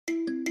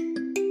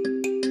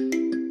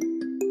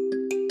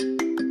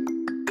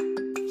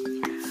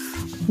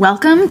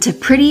Welcome to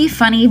Pretty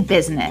Funny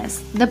Business,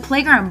 the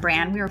playground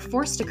brand we were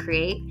forced to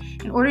create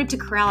in order to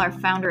corral our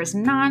founders'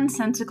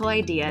 nonsensical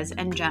ideas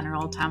and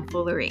general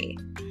tomfoolery.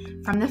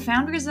 From the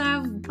founders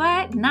of,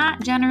 but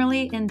not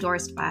generally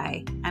endorsed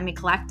by, Emmy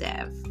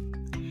Collective.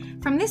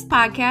 From this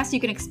podcast,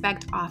 you can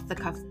expect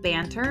off-the-cuff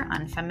banter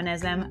on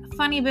feminism,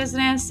 funny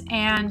business,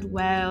 and,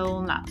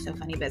 well, not so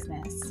funny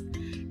business.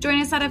 Join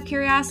us out of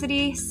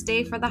curiosity,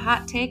 stay for the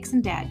hot takes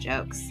and dad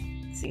jokes.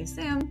 See you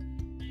soon.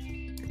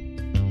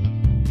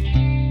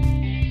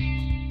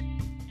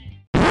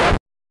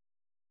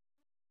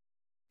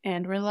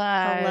 And we're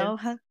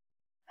live.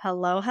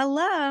 Hello.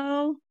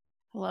 Hello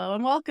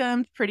and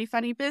welcome to Pretty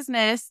Funny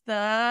Business,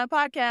 the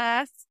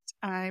podcast.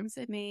 I'm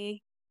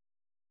Sydney.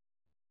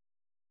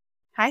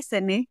 Hi,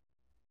 Sydney.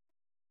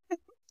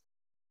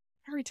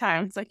 Every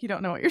time it's like you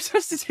don't know what you're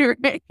supposed to do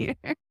right here.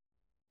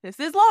 This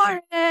is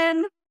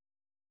Lauren.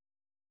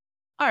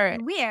 All right.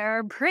 We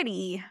are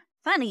pretty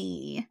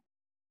funny.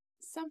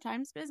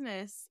 Sometimes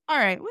business. All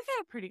right. We've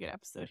had a pretty good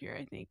episode here,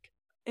 I think,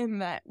 in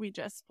that we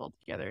just pulled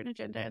together an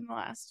agenda in the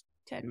last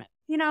 10 minutes.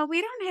 You know, we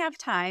don't have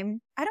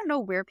time. I don't know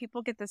where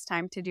people get this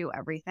time to do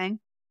everything.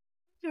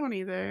 I don't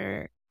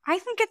either. I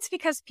think it's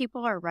because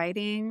people are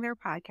writing their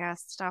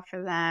podcast stuff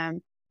for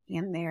them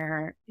and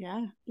they're,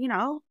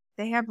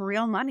 they have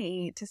real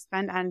money to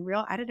spend on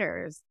real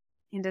editors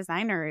and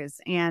designers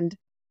and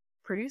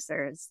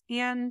producers.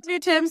 And Hey,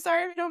 Tim,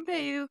 sorry we don't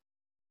pay you.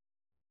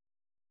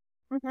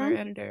 Mhm. Our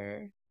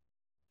editor.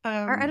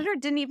 Our editor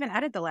didn't even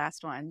edit the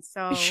last one.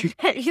 So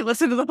He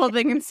listened to the whole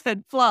thing and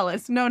said,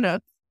 flawless, no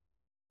notes.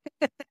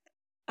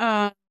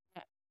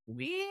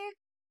 We,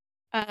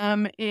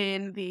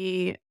 in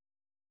the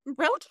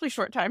relatively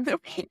short time that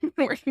we've been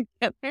working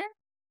together,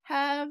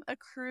 have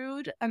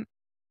accrued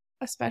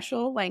a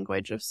special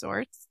language of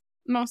sorts,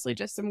 mostly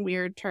just some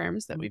weird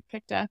terms that we've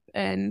picked up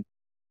and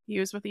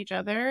used with each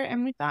other.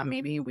 And we thought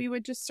maybe we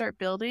would just start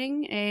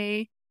building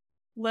a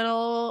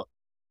little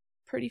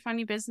Pretty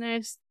Funny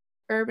Business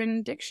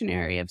urban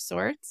dictionary of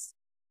sorts,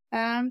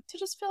 to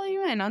just fill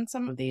you in on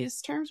some of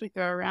these terms we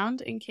throw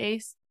around in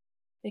case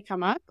they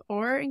come up,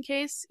 or in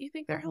case you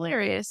think they're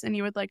hilarious and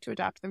you would like to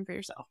adopt them for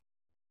yourself.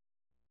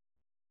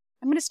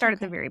 I'm going to start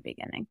at the very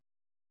beginning,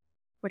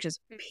 which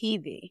is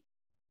PV.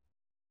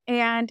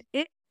 And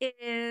it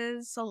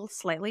is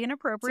slightly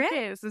inappropriate. It's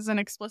okay. This is an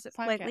explicit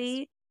podcast.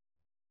 Slightly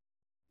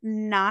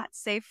not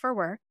safe for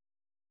work.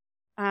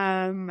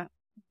 But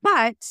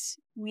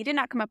we did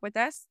not come up with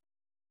this.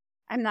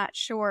 I'm not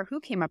sure who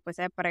came up with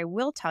it, but I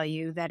will tell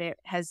you that it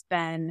has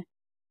been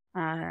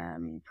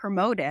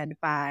promoted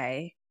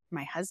by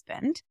my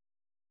husband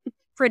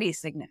pretty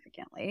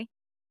significantly.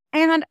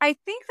 And I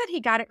think that he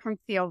got it from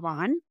Theo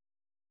Vaughn.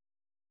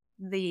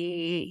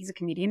 He's a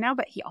comedian now,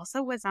 but he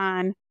also was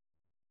on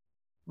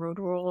Road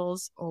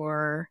Rules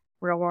or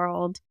Real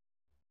World.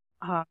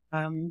 I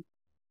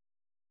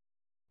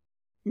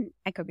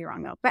could be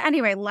wrong though. But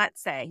anyway, let's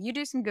say you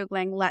do some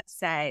Googling. Let's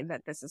say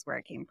that this is where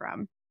it came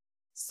from.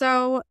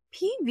 So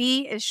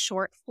PV is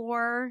short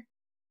for,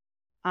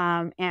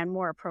 and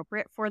more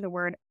appropriate for the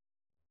word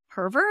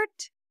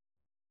pervert,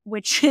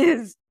 which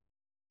is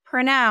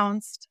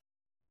pronounced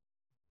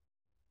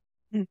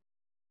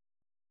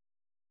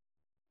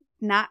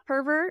not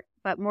pervert,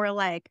 but more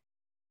like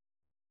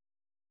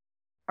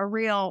a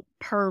real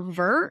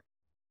pervert.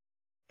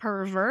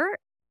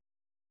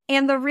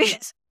 And the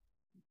reason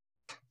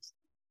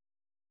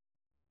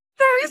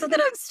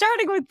that I'm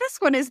starting with this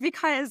one is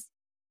because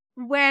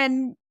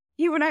when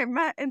you and I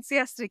met in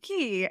Siesta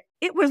Key,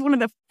 it was one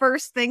of the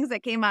first things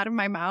that came out of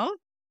my mouth.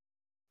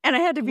 And I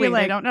had to be Wait,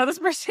 like, I don't know this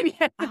person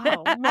yet.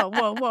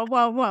 oh,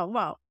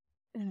 whoa.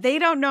 They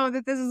don't know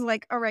that this is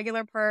like a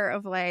regular part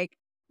of like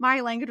my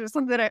language with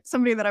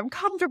somebody that I'm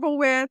comfortable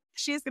with.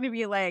 She's going to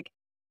be like,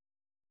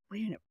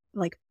 wait a minute,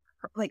 like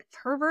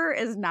pervert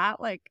is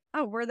not like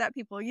a word that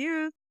people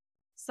use.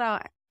 So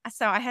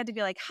I had to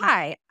be like,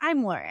 hi,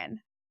 I'm Lauren.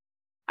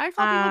 I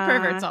call people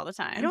perverts all the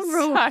time. I don't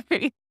know.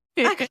 Sorry.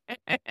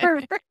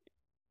 Pervert.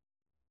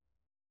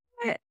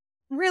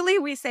 Really,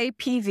 we say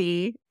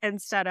PV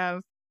instead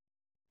of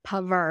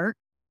pervert,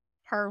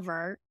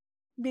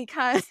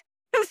 because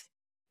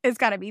it's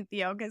got to be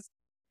Theo, because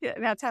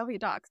that's how he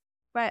talks.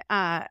 But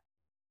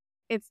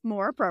it's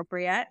more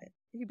appropriate.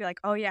 You'd be like,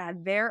 oh yeah,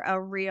 they're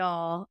a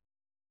real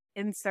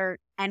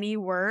insert any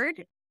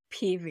word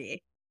PV.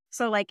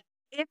 So like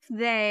if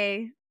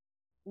they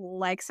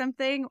like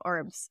something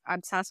or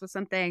obsessed with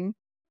something,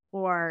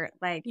 or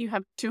like You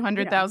have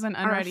 200,000 are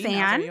a unread emails.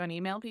 fan. Are you an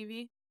email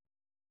PV?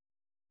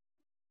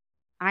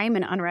 I'm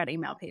an unread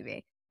email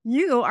PV.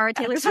 You are a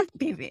Taylor Swift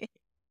PV.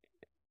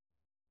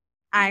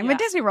 I'm Yeah, a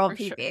Disney World for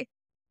PV. sure.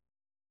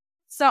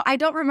 So I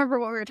don't remember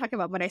what we were talking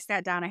about, but I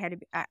sat down.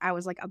 I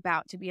was like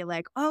about to be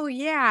like, oh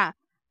yeah,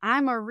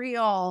 I'm a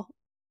real,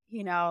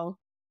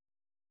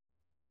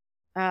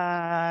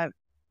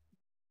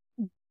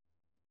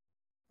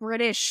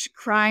 British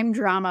crime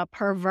drama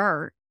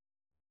pervert.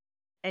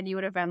 And you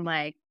would have been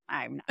like,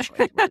 I'm not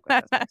going to work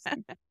with this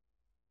person.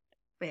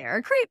 They're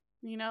a creep.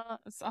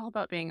 It's all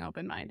about being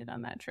open-minded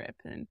on that trip,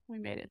 and we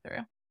made it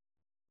through.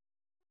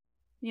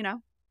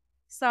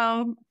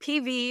 So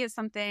PV is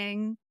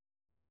something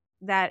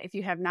that if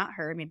you have not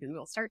heard, maybe we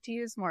will start to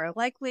use more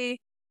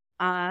likely.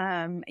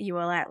 You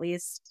will at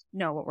least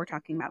know what we're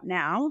talking about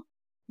now.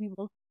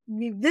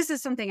 This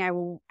is something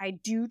I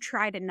do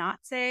try to not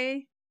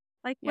say,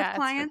 like with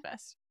clients.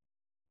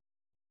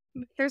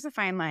 It's There's a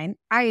fine line.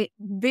 I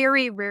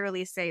very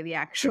rarely say the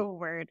actual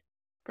word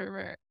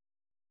pervert.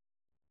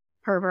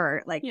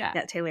 Like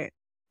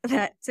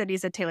that Cindy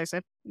said Taylor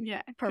Swift.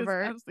 Yeah,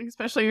 pervert.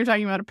 Especially you're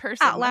talking about a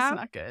person. Out loud.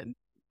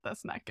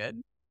 That's not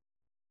good.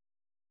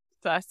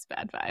 That's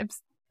bad vibes.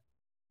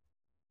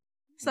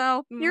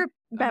 So you're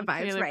bad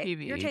vibes, Taylor right?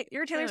 PV.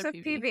 You're Taylor Swift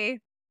PV.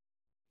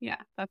 Yeah,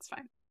 that's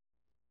fine.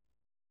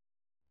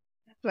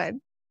 But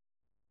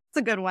it's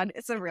a good one.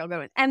 It's a real good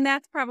one, and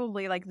that's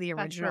probably like the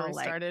original. That's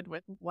where we started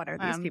with what are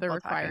these people the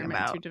requirement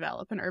talking about? to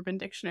develop an urban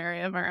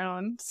dictionary of our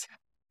own, so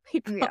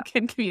people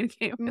can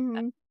communicate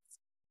with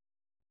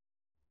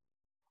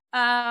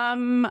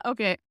us.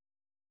 Okay.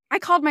 I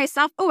called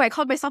myself a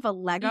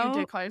Lego. You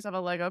did call yourself a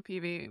Lego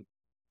PV.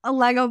 A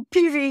Lego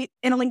PV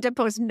in a LinkedIn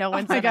post. No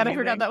one said I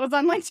forgot that was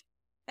on LinkedIn.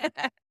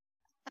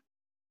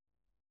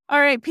 All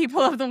right,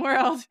 people of the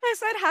world. I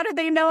said, how did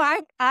they know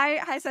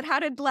I said, how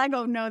did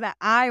Lego know that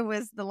I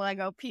was the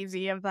Lego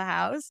PV of the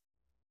house?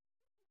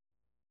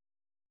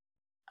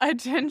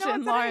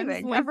 Attention, Lauren's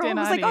LinkedIn Everyone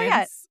was audience. like, oh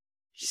yeah,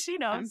 she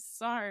knows. I'm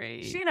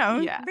sorry. She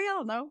knows. Yeah. They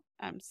all know.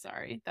 I'm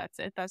sorry. That's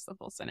it. That's the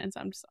full sentence.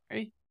 I'm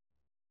sorry.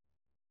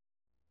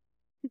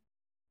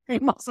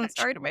 I'm also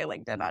sorry to my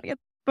LinkedIn audience.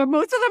 But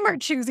most of them are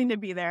choosing to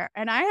be there.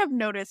 And I have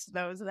noticed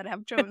those that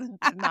have chosen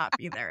to not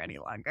be there any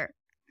longer.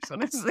 Just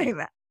want to say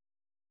that.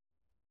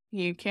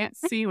 You can't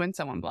see when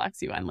someone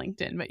blocks you on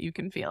LinkedIn, but you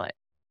can feel it.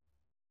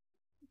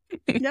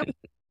 Yep.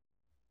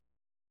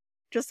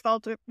 Just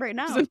felt it right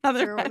now.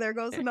 There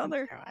goes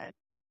another.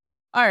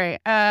 All right.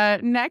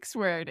 Next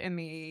word in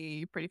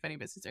the Pretty Funny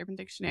Business Urban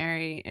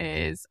Dictionary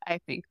is, I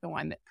think, the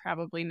one that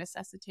probably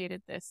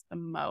necessitated this the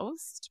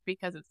most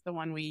because it's the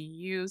one we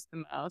use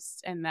the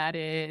most, and that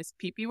is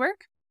PP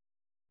work.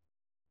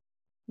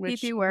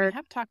 Which PP work. we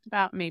have talked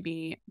about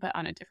maybe, but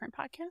on a different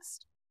podcast.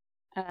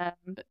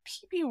 But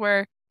PP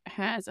work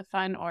has a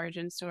fun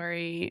origin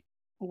story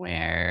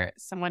where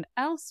someone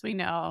else we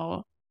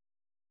know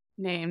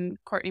named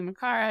Courtney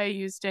Macara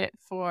used it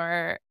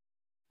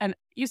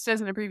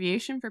as an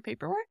abbreviation for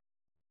paperwork.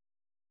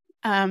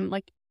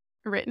 Like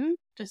written,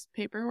 just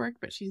paperwork,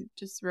 but she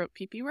just wrote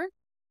PP work,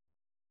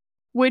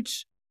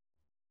 which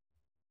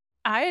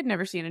I had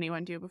never seen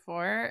anyone do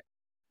before.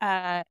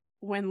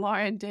 When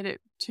Lauren did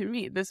it to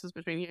me, this was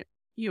between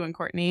you and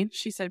Courtney,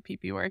 she said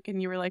PP work,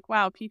 and you were like,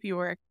 wow, PP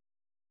work.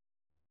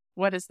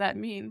 What does that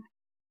mean?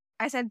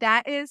 I said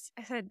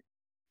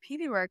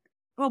PP work.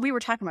 Well, we were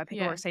talking about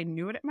PP work, so I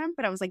knew what it meant,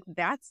 but I was like,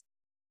 that's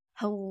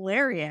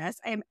hilarious.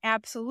 I am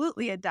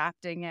absolutely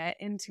adopting it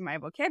into my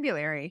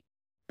vocabulary.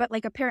 But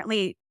like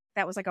apparently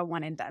that was like a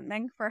one and done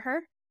thing for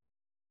her.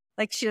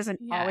 Like she doesn't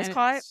always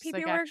call it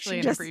PP work.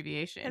 She just an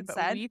abbreviation,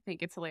 but we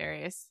think it's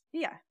hilarious.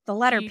 Yeah, the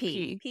letter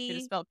P. It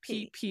is spelled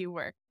PP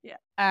work. Yeah.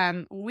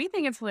 We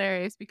think it's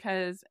hilarious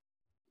because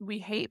we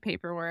hate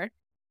paperwork.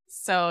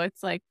 So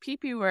it's like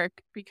PP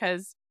work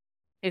because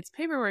it's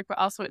paperwork, but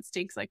also it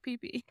stinks like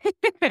PP.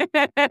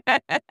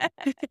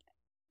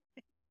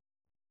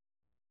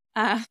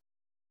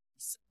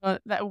 So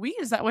that we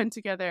use that one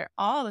together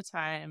all the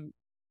time.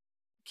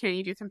 Can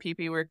you do some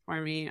PP work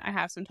for me? I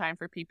have some time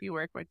for PP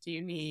work. What do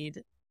you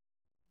need?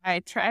 I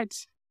tried.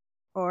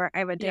 Or I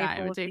have a day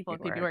full of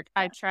PP work.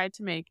 Yeah. I tried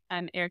to make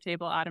an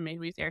Airtable automation.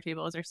 We use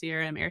Airtable as our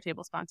CRM.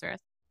 Airtable sponsor us.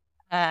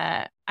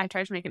 I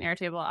tried to make an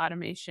Airtable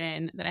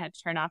automation that I had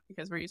to turn off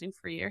because we're using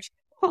free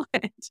Airtable.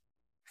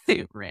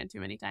 It ran too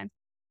many times.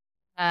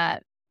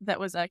 That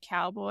was a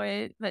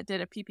cowboy that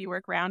did a PP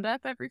work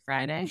roundup every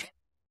Friday.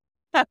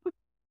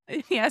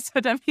 Yeah, so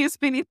W's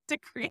we need to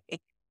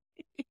create.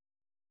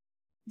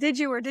 Did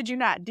you or did you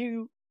not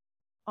do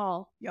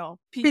all y'all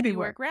PP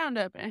work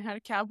roundup? And it had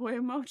a cowboy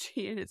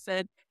emoji and it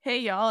said, hey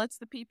y'all, it's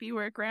the PP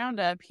work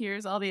roundup.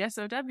 Here's all the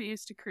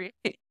SOWs to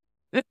create.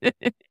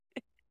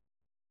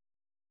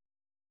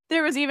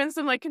 There was even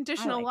some like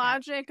conditional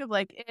logic of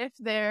like, if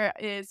there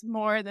is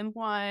more than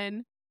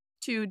one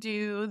to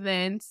do,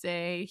 then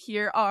say,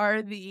 here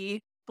are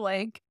the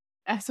blank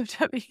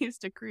SOWs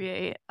to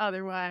create.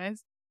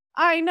 Otherwise,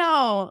 I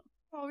know.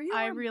 Oh,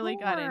 I really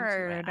got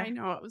into it. I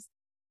know it was.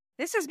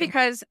 This is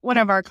because one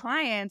of our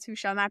clients, who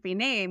shall not be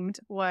named,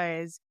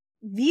 was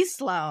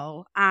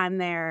slow on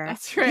their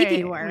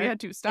PP work. We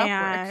had to stop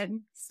work.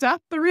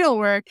 Stop the real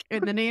work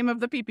in the name of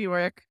the PP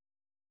work.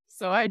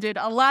 So I did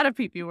a lot of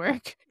PP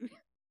work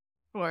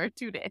for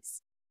 2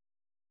 days.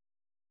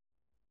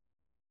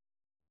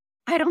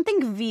 I don't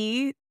think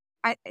V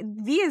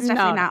is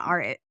definitely not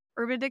our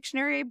Urban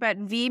Dictionary, but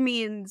V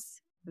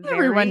means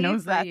everyone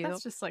knows that.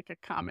 That's just like a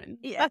common.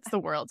 Yeah. That's the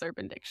world's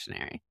Urban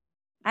Dictionary.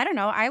 I don't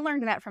know. I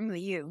learned that from the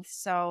youth.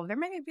 So there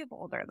might be people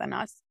older than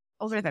us,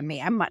 older than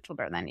me. I'm much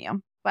older than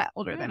you, but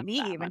older than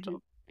me even.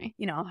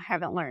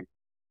 Haven't learned.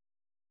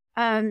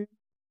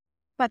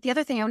 But the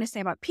other thing I want to say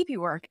about PP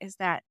work is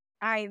that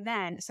I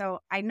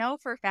know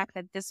for a fact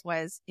that this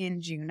was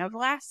in June of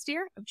last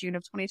year, of June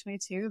of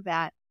 2022,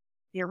 that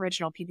the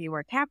original PP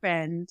work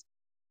happened.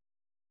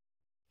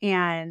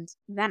 And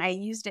then I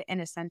used it in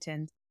a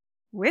sentence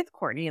with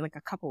Courtney like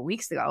a couple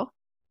weeks ago.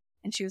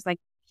 And she was like,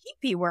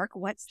 PP work,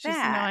 what's She has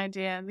that? no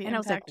idea the And I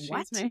was like, impact she's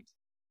what? made.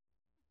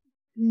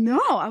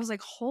 No, I was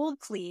like, hold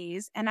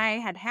please. And I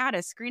had a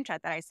screenshot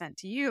that I sent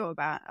to you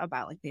about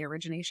like the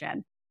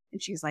origination.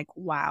 And she's like,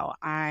 wow,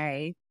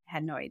 I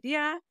had no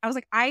idea. I was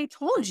like, I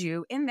told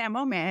you in that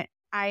moment,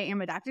 I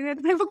am adopting that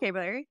to my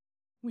vocabulary.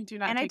 We do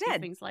not And I take these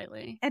did. things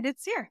lightly. And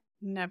it's here.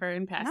 Never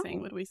in passing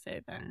No. would we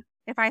say that.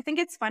 If I think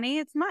it's funny,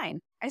 it's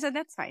mine. I said,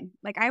 that's fine.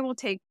 Like I will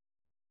take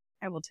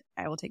it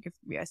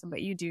from you. I said,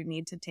 but you do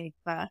need to take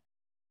the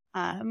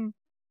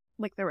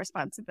like the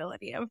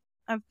responsibility of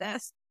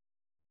this.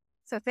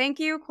 So thank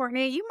you,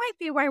 Courtney. You might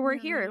be why we're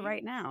here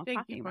right now. Thank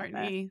talking you, about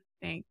Courtney.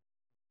 Thanks.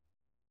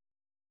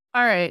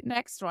 All right,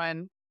 next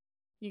one.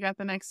 You got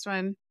the next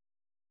one?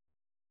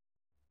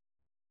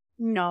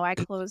 No, I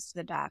closed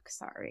the doc.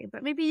 Sorry,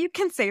 but maybe you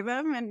can say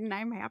them, and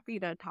I'm happy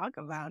to talk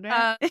about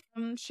it.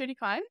 Shitty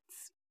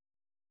clients.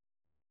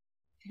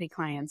 Shitty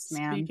clients,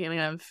 man. Speaking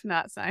of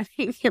not signing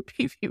your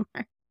PV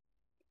work.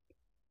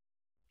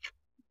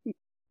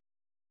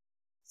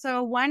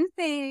 So one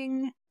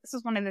thing, this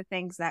was one of the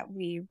things that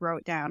we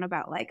wrote down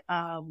about like,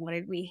 what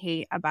did we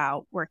hate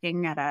about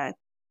working at a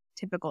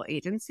typical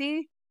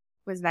agency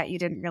was that you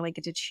didn't really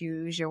get to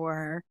choose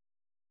your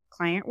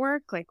client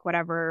work, like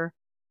whatever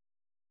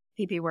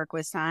PP work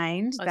was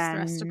signed, Was then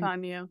thrust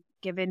upon you.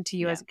 given to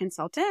you as a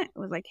consultant. It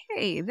was like,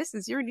 hey, this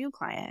is your new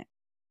client.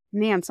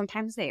 Man,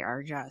 sometimes they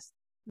are just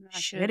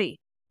shitty,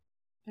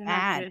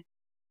 bad.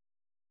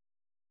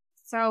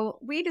 So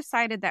we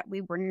decided that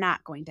we were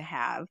not going to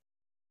have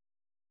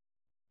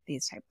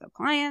these types of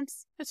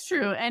clients. It's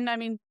true. And I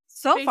mean,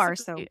 so far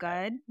so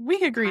good.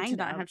 We agreed to Kind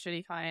not of. have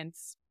shitty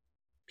clients,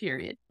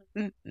 period.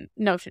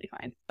 No shitty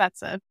clients.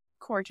 That's a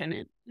core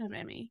tenet of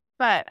ME.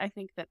 But I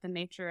think that the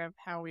nature of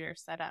how we are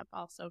set up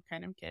also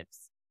kind of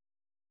gives,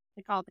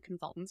 like all the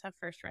consultants have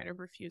first right of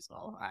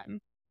refusal on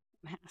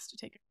has to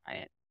take a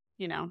client.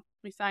 You know,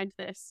 we signed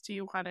this. Do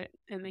you want it?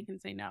 And they can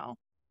say no.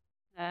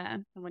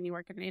 And when you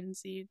work at an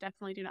agency, you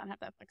definitely do not have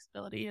that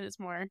flexibility. It is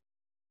more,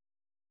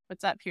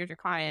 what's up? Here's your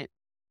client.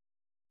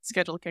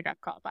 Schedule a kickoff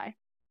call. Bye.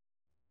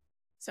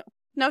 So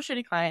no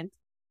shitty clients.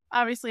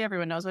 Obviously,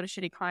 everyone knows what a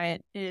shitty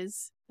client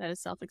is. That is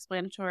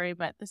self-explanatory,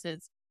 but this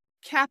is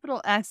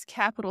capital S,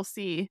 capital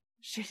C.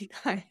 Shitty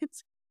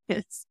clients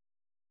is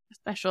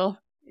special.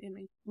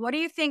 What do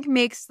you think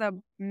makes You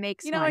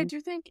know, one? I do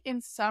think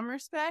in some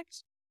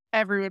respect,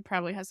 everyone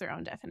probably has their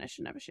own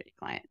definition of a shitty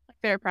client. Like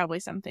there are probably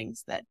some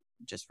things that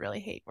just really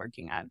hate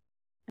working on.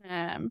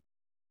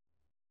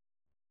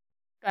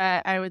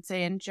 But I would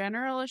say in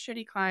general, a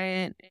shitty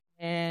client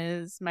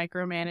is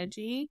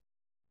micromanaging,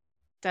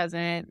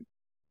 doesn't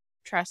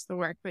trust the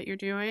work that you're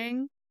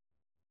doing,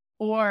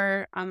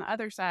 or on the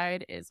other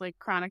side is like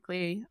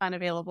chronically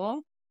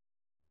unavailable.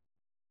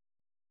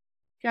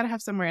 You gotta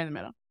have somewhere in the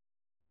middle.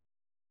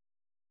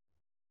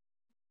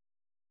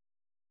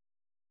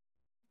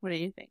 What do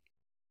you think?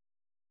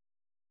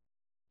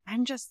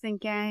 I'm just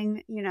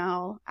thinking, you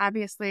know,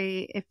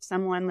 obviously if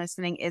someone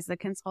listening is a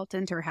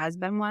consultant or has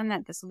been one,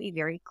 that this will be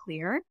very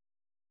clear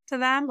to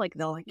them. Like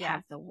they'll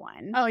have the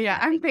one. Oh yeah,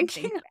 I'm they can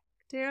thinking think back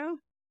to.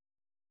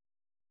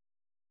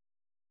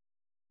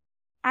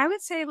 I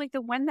would say like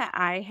the one that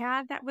I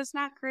had that was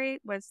not great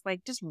was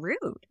like just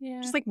rude.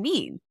 Yeah. Just like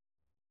mean.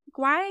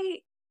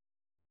 Like,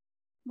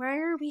 why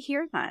are we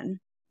here then?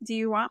 Do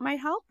you want my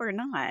help or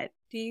not?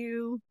 Do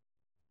you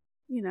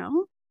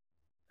know?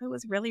 It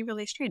was really,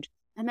 really strange.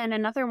 And then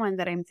another one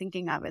that I'm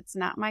thinking of, it's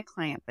not my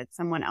client, but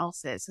someone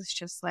else's. It's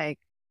just like,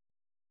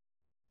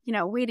 you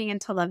know, waiting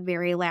until the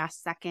very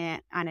last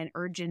second on an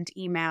urgent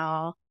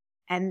email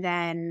and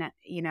then,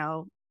 you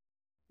know,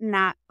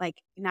 not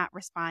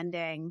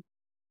responding.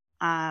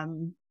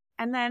 And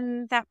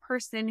then that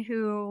person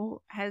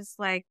who has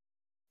like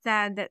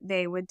said that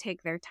they would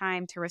take their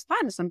time to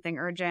respond to something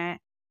urgent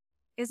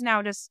is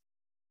now just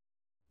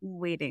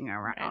waiting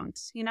around,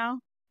 you know?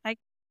 Like,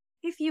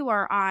 if you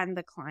are on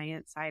the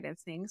client side of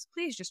things,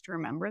 please just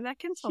remember that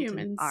consultants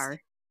Humans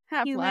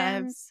have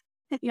humans.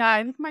 lives. Yeah,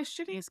 I think my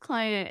shittiest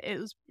client, it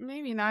was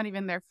maybe not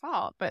even their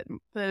fault, but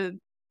the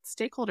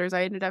stakeholders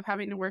I ended up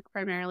having to work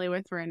primarily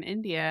with were in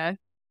India.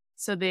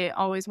 So they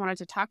always wanted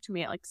to talk to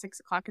me at like 6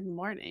 o'clock in the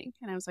morning.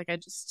 And I was like, I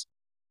just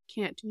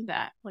can't do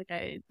that. Like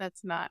that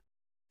is not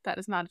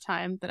a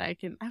time that I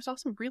can. I was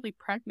also really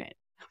pregnant.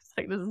 I was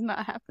like, this is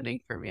not happening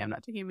for me. I'm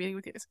not taking a meeting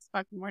with you at 6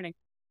 o'clock in the morning.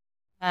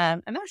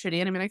 And that was shitty.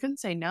 And I mean, I couldn't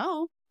say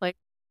no. Like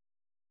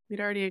we'd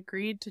already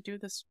agreed to do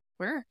this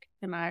work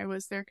and I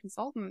was their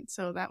consultant.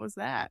 So that was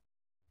that.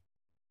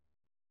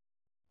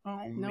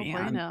 Oh, no man.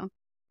 bueno.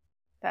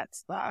 That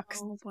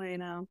sucks. No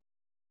bueno.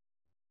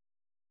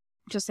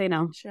 Just say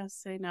no.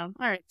 Just say no.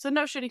 All right. So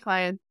no shitty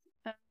client.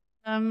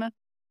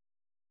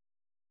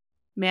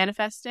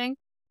 Manifesting.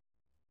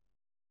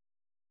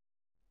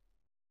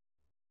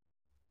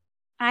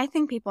 I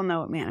think people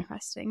know what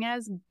manifesting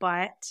is,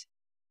 but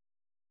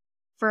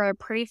for a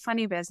pretty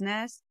funny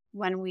business,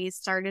 when we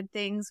started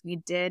things, we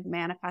did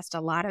manifest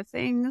a lot of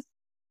things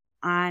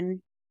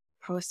on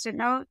Post-it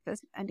notes,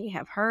 as many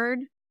have heard.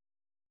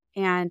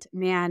 And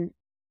man,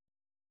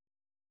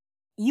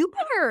 you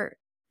better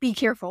be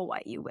careful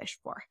what you wish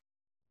for.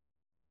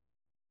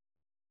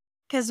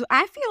 Because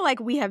I feel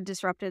like we have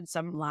disrupted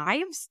some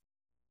lives.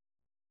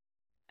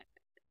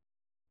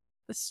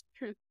 That's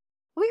true.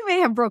 We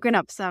may have broken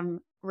up some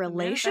The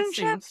manifesting was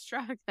relationships.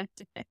 strong that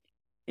day.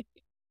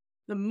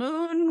 The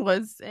moon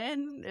was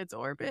in its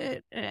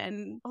orbit,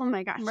 and Oh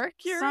my gosh.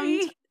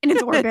 Mercury in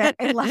its orbit.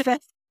 I love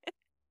it.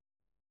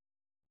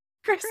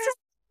 Kristen.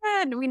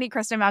 We need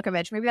Kristen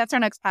Malkovich. Maybe that's our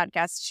next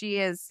podcast. She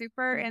is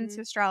super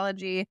into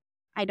astrology.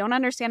 I don't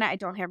understand it. I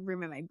don't have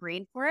room in my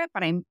brain for it,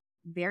 but I'm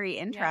very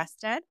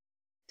interested.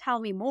 Tell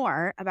me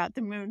more about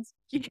the moon's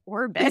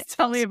orbit. Please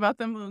tell me about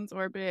the moon's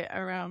orbit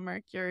around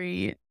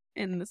Mercury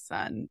in the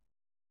sun.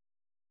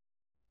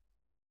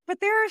 But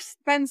there's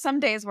been some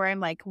days where I'm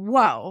like,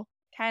 whoa,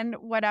 can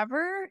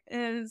whatever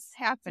is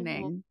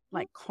happening,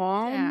 like,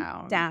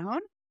 calm down?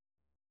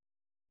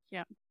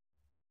 Yeah.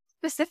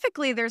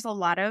 Specifically, there's a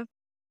lot of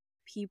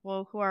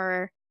people who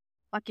are,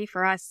 lucky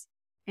for us,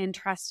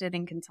 interested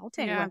in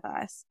consulting with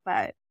us.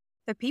 But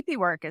the PP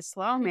work is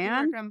slow,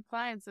 man. Work on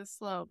clients is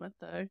slow, but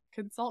the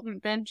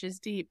consultant bench is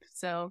deep.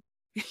 So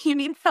if you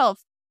need help,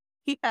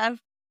 we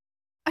have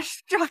a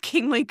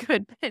shockingly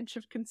good bench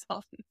of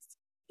consultants.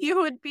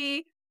 You would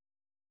be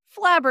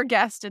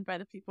flabbergasted by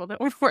the people that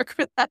would work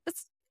with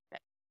us.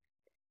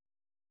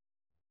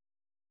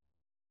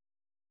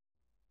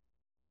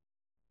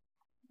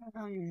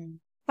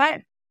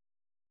 But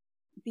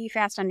be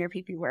fast on your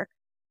PP work.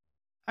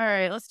 All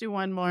right, let's do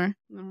one more, and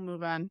then we'll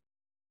move on.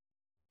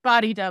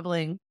 Body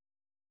doubling.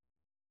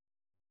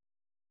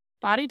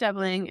 Body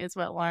doubling is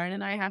what Lauren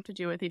and I have to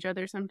do with each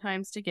other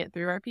sometimes to get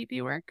through our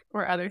PP work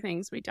or other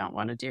things we don't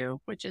want to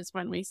do, which is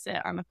when we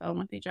sit on the phone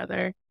with each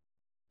other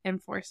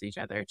and force each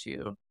other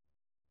to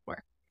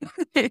work.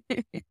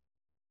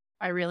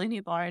 I really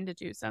need Lauren to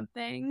do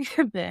something,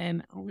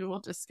 then we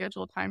will just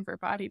schedule time for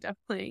body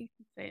doubling.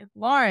 Say,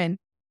 Lauren,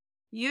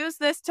 use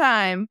this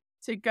time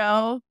to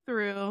go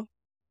through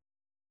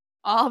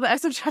all the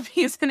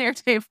SFWs in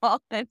Airtable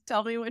and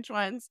tell me which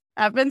ones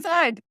have been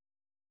signed.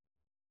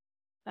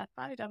 That's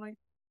body doubling.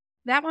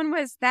 That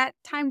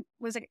time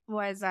was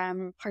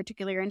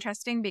particularly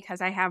interesting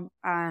because I have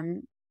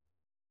some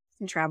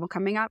travel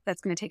coming up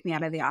that's going to take me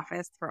out of the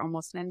office for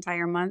almost an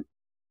entire month.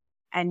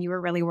 And you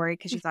were really worried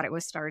because you thought it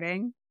was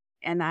starting.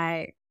 And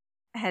I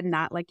had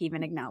not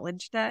even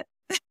acknowledged it.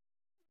 And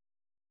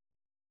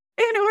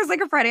it was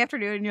like a Friday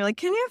afternoon. And you're like,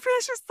 can you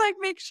please just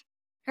make sure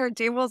our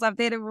table's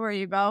updated before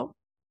you go?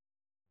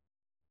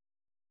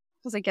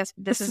 I was like, yes,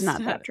 this is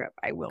not that trip.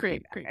 I will be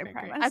back, I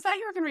promise. I thought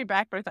you were going to be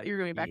back, but I thought you were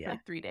going to be back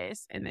for 3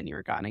 days. And then you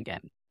were gone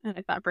again. And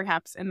I thought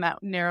perhaps in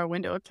that narrow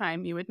window of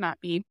time, you would not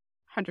be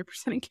 100%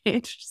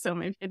 engaged. So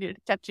maybe I needed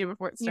to catch you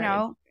before it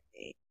started.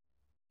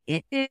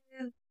 It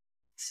is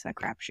a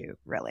crapshoot,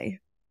 really.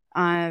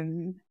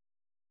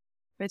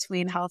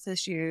 Between health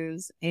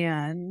issues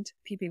and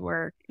PP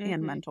work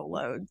and mental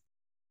load.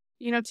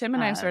 Tim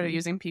and I started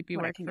using PP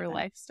work for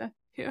life stuff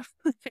too.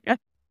 I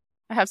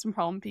have some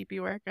home PP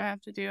work I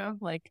have to do.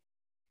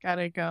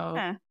 Gotta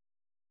go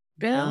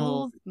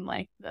build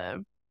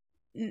the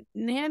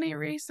nanny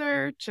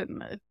research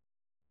and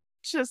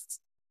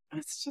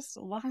it's just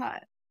a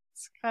lot.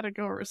 It's gotta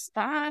go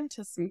respond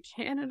to some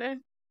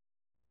candidates.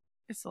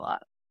 It's a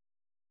lot.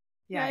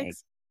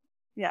 Yikes.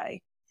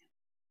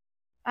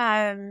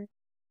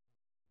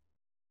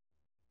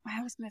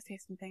 I was going to say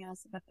something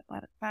else about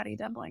the body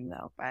doubling,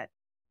 though, but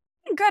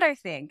good, I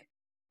think.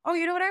 Oh,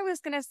 you know what I was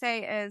going to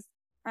say is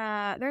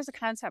there's a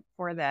concept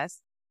for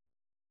this.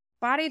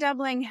 Body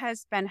doubling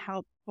has been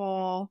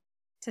helpful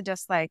to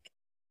just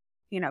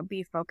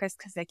be focused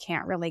because they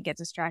can't really get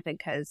distracted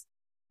because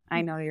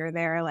I know you're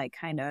there,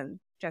 kind of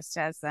just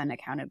as an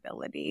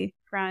accountability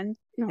friend.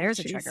 There's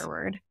a trigger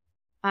word.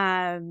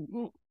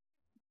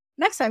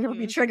 Next time it'll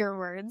be trigger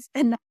words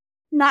and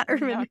not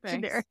Urban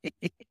Dictionary.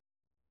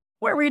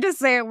 Where we just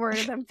say a word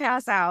and then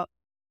pass out.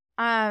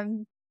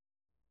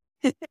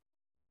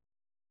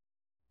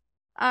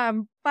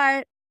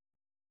 But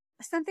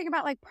something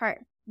about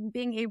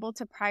being able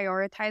to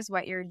prioritize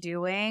what you're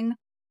doing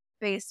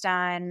based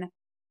on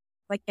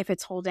if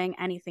it's holding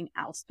anything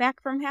else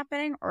back from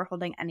happening or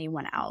holding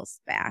anyone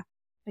else back.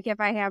 If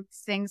I have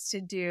things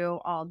to do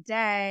all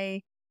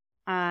day,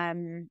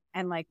 and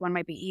one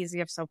might be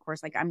easy, so of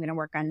course I'm going to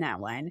work on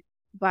that one.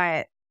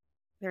 But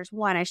there's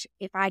one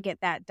if I get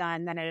that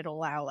done, then it'll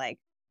allow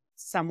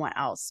someone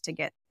else to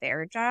get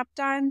their job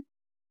done.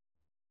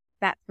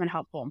 That's been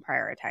helpful in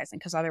prioritizing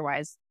because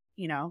otherwise,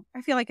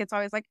 I feel it's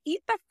always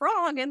eat the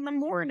frog in the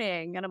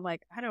morning, and I'm I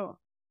don't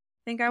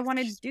think I want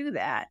to do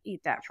that.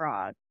 Eat that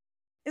frog.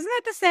 Isn't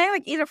that the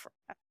same? Eat a frog.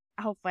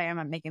 Hopefully, I'm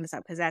not making this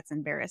up because that's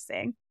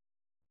embarrassing.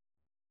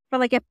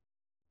 But if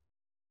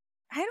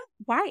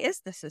why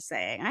is this a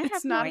saying? I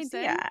have no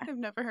idea. I've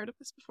never heard of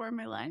this before in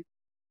my life.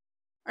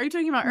 Are you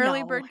talking about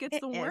early bird gets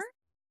the worm?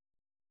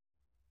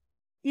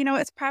 You know,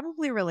 it's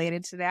probably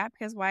related to that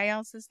because why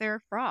else is there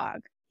a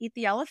frog? Eat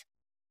the elephant?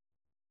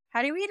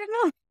 How do you eat an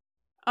elephant?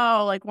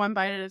 Oh, like one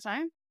bite at a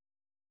time?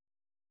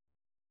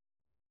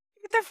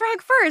 Eat the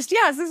frog first.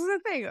 Yes, this is the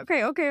thing.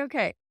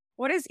 Okay.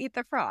 What is Eat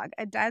the Frog?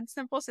 A dead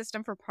simple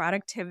system for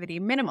productivity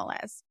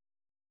minimalists.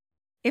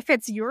 If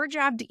it's your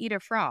job to eat a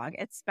frog,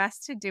 it's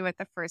best to do it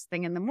the first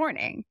thing in the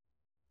morning.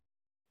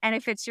 And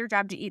if it's your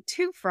job to eat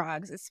 2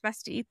 frogs, it's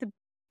best to eat the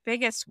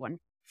biggest one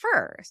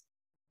first.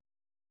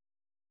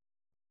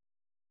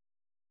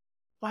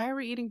 Why are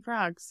we eating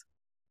frogs?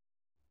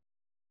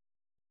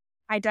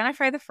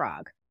 Identify the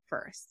frog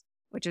first,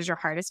 which is your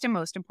hardest and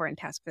most important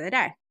task for the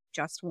day.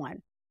 Just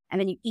one. And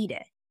then you eat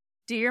it.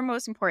 Do your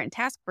most important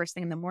task first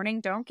thing in the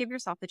morning. Don't give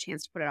yourself the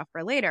chance to put it off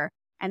for later.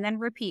 And then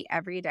repeat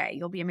every day.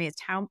 You'll be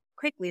amazed how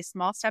quickly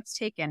small steps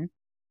taken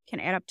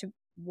can add up to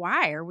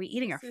why are we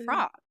eating a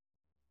frog?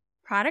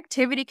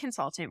 Productivity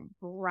consultant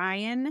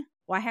Brian,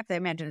 well, I have to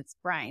imagine it's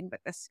Brian, but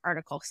this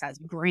article says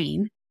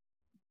Brain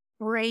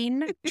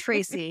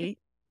Tracy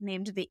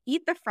named the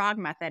Eat the Frog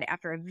method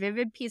after a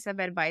vivid piece of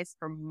advice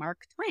from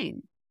Mark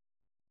Twain.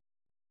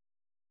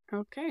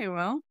 Okay,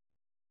 well.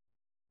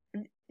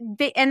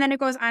 And then it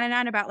goes on and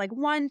on about like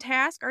one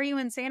task. Are you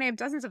insane? I have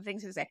dozens of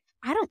things to say.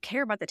 I don't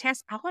care about the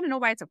task. I want to know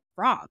why it's a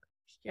frog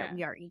that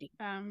we are eating.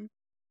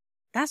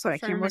 That's what I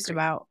care most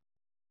about.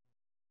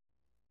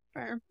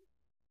 Fair,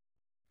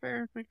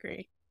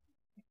 agree.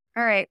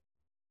 All right.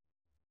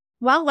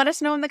 Well, let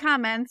us know in the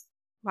comments.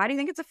 Why do you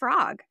think it's a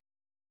frog?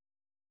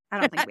 I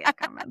don't think we have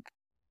comments.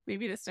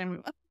 Maybe this time we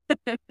will.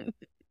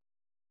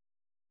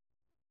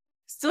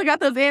 Still got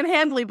those Anne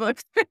Handley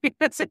books.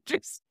 That's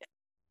interesting.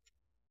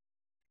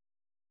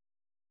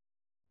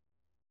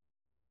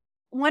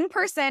 One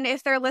person,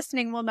 if they're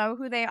listening, will know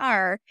who they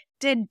are,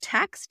 did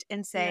text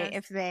and say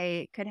if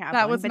they could have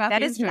that one. Was but not that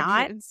the is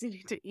not. You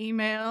need to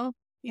email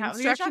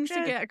instructions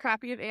to get a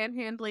copy of Anne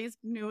Handley's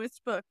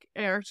newest book,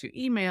 or to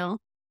email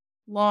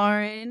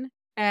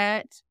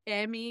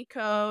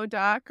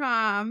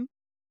Lauren@emmyco.com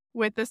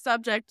with the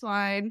subject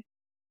line,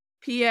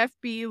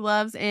 PFB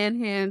loves Anne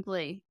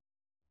Handley.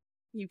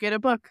 You get a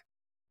book.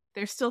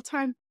 There's still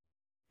time.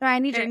 I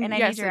need your, and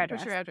I need your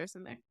address. Put your address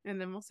in there, and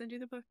then we'll send you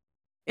the book.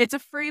 It's a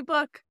free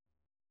book.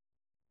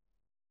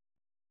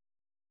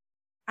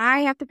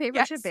 I have to pay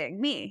for shipping.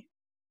 Me.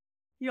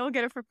 You'll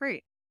get it for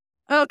free.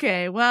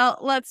 Okay, well,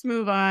 let's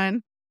move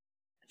on.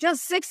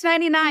 Just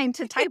 $6.99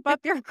 to type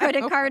up your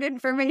credit card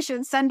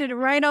information. Send it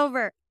right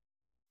over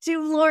to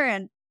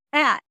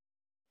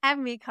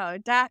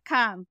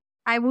Lauren@emmyco.com.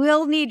 I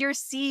will need your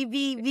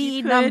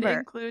CVV number.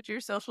 Include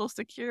your social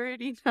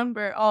security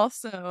number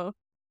also.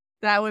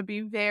 That would be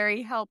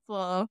very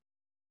helpful.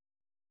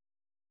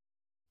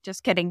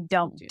 Just kidding.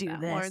 Don't do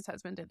this. Lauren's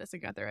husband did this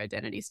and got their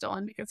identity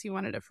stolen because he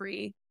wanted a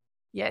free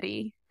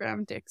Yeti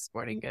from Dick's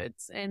Sporting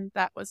Goods, and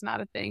that was not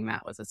a thing.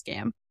 That was a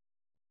scam.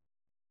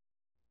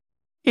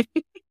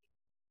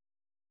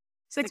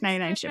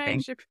 $6.99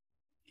 shipping.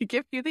 He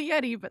give you the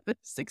Yeti, but the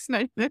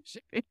 $6.99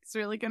 shipping is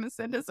really going to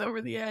send us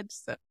over the edge.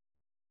 So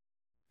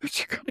put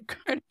your credit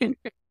card in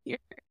right here.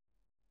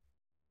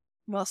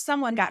 Well,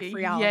 someone got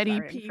free Olive Yeti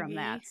Garden PV from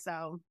that,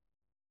 so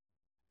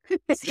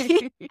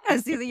see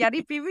the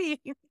Yeti PV.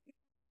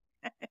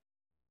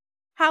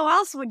 How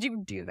else would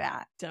you do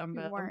that?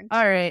 Dumbo.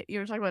 All right, you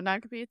were talking about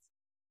non-competes?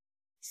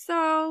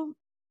 So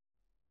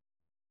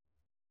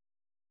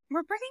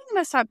we're bringing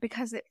this up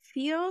because it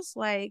feels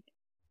like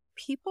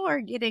people are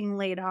getting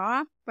laid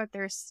off, but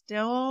they're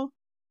still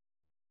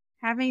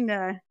having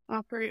to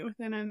operate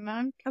within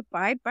a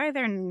abide by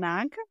their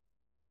non-compete.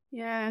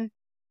 Yeah.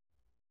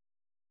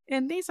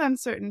 In these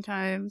uncertain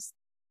times.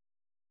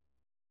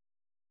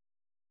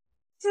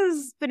 This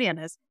is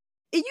bananas.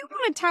 You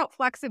want to tout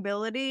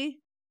flexibility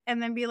and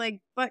then be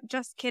like, but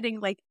just kidding,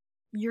 like,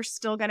 you're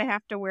still going to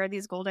have to wear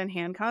these golden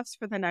handcuffs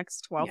for the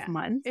next 12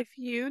 months. If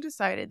you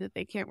decided that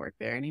they can't work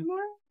there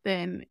anymore,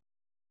 then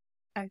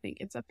I think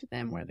it's up to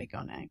them where they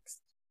go next.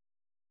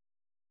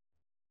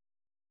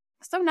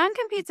 So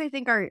non-competes, I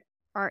think, are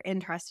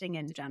interesting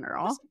in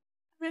general.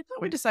 I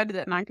thought we decided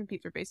that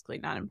non-competes are basically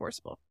not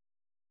enforceable.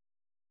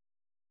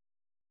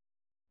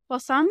 Well,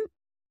 some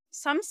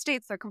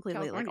states are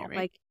completely California, legal. right?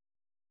 Like,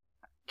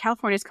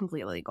 California is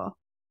completely legal.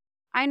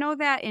 I know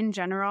that in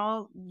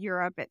general,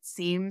 Europe, it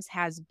seems,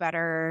 has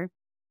better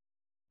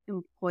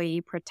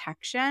employee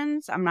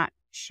protections. I'm not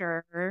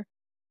sure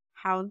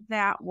how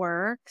that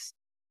works.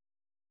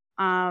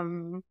 They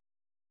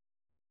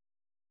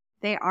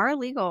are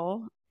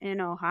legal in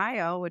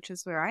Ohio, which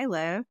is where I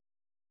live.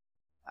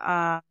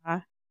 And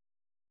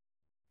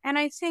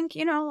I think,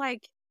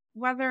 like,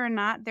 whether or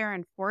not they're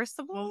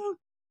enforceable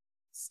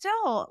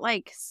still,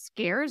 like,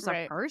 scares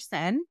a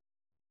person.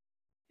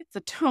 It's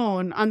a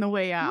tone on the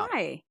way out.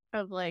 Why?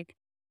 Of like,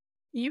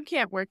 you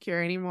can't work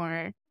here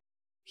anymore.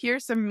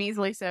 Here's some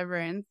measly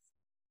severance.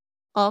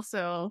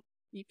 Also,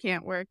 you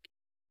can't work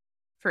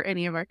for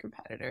any of our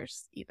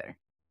competitors either.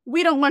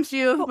 We don't want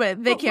you,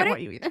 but they can't want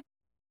you either.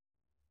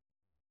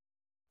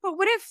 But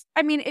what if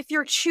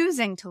you're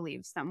choosing to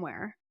leave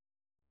somewhere?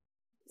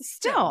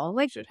 Still,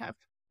 like, should have.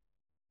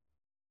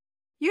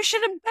 You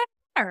should have been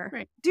better.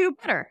 Right. Do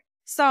better.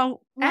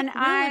 So when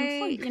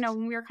employed.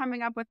 when we were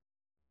coming up with,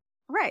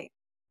 right.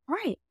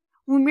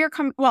 When we were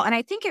coming, well, and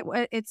I think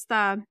it's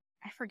I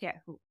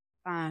forget who,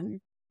 I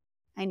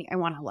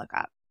want to look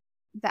up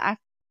the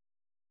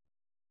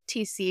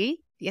FTC.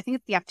 I think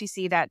it's the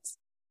FTC that's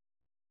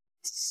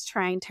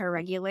trying to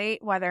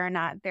regulate whether or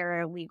not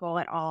they're illegal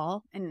at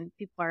all. And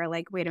people are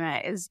like, wait a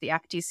minute, is the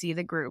FTC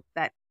the group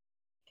that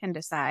can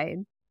decide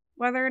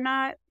whether or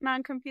not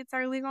non-competes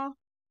are legal?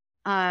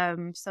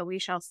 So we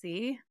shall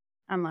see,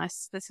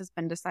 unless this has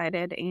been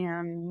decided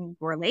and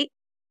we're late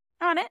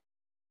on it.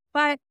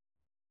 But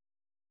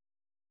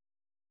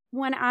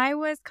when I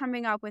was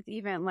coming up with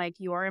even like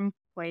your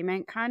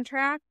employment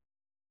contract,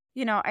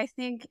 I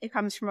think it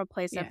comes from a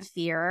place of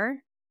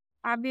fear,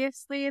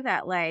 obviously,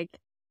 that like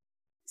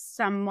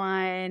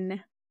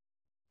someone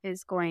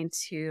is going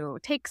to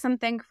take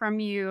something from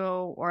you,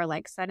 or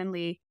like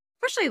suddenly,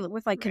 especially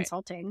with like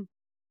consulting,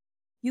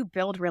 you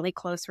build really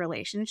close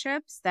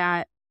relationships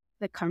that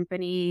the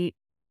company,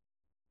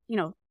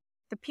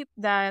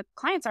 the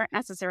clients aren't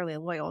necessarily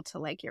loyal to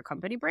like your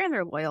company brand.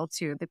 They're loyal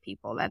to the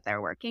people that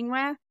they're working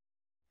with.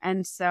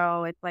 And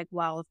so it's like,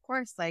 well, of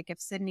course, like if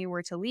Sydney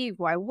were to leave,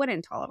 why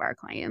wouldn't all of our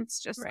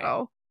clients just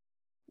go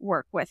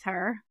work with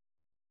her?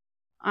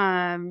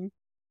 And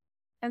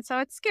so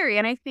it's scary.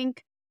 And I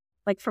think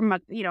like from a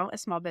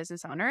small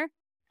business owner,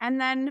 and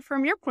then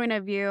from your point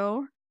of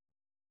view,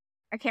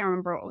 I can't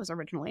remember what was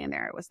originally in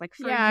there. It was like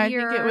for a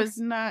year. I think it was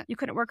not. You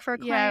couldn't work for a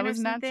client. Yeah, it was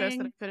or not just that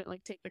something. I couldn't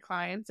like take the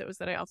clients. It was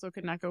that I also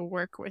could not go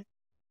work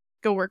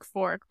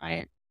for a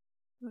client.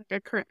 Like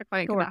a client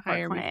could not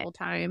hire me full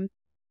time.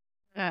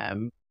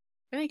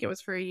 I think it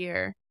was for a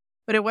year,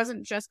 but it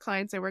wasn't just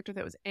clients I worked with.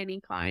 It was any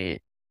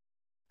client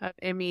of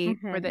Emmy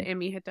or that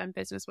Emmy had done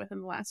business with in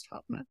the last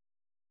 12 months.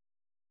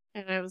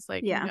 And I was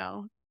like,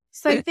 no.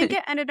 So I think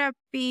it ended up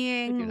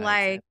being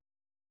like,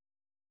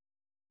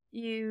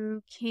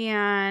 you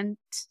can't,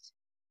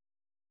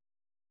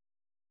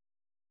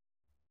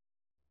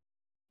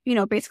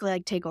 basically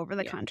like take over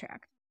the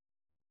contract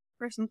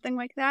or something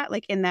like that,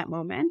 like in that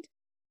moment.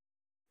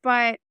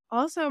 But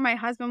also my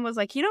husband was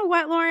like, you know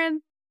what,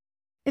 Lauren?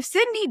 If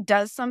Sydney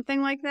does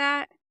something like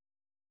that,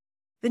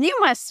 then you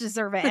must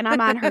deserve it. And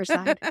I'm on her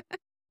side.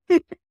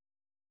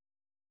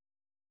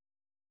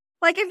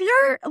 Like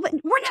we're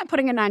not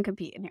putting a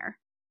non-compete in here.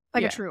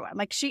 Like a true one.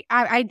 Like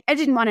I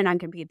didn't want a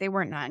non-compete. They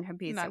weren't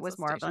non-competes. It was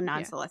more of a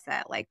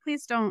non-solicit. Like,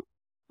 please don't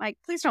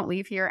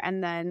leave here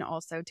and then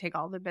also take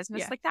all the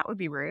business. Like, that would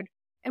be rude.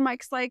 And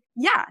Mike's like,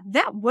 yeah,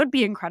 that would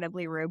be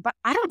incredibly rude, but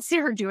I don't see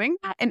her doing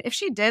that. And if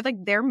she did,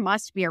 like, there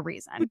must be a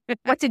reason.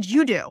 What did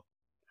you do?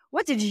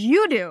 What did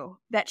you do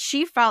that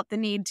she felt the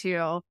need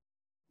to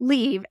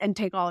leave and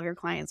take all of your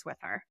clients with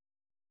her?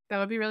 That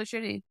would be really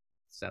shitty.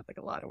 Sounds like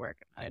a lot of work.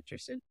 I'm not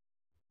interested.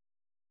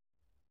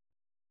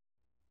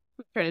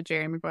 I'm trying to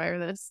Jerry Maguire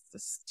this.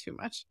 This is too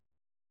much.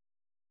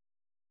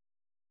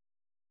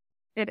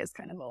 It is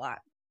kind of a lot.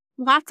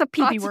 Lots of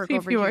PP work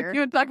over here. You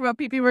would talk about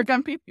PP work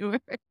on PP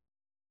work.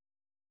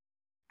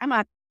 I'm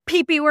a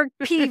PP work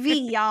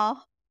PV, y'all.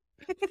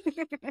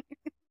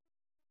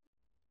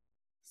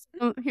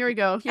 So, here we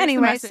go. Here's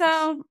anyway,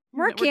 so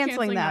we're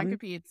canceling them.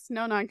 Non-competes.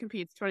 No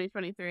non-competes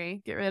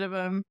 2023. Get rid of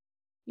them.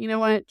 You know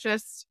what?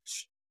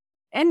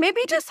 And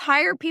maybe just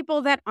hire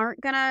people that aren't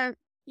going to,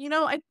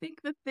 I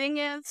think the thing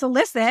is,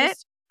 solicit.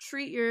 Just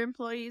treat your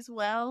employees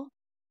well,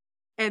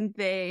 and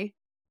they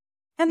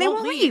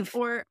won't leave.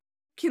 Or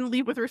can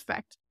leave with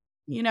respect,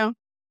 And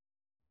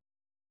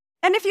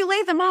if you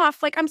lay them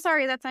off, like, I'm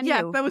sorry, that's on you.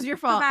 Yeah, that was your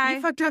fault. Bye-bye.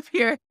 You fucked up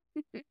here.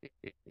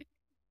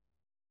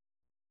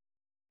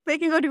 They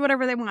can go do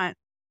whatever they want.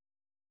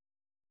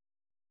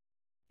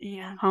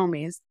 Yeah.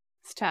 Homies.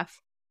 It's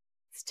tough.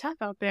 It's tough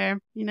out there,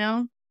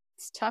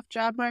 It's a tough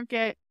job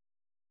market.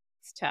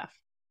 It's tough.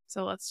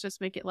 So let's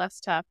just make it less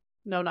tough.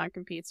 No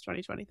non-competes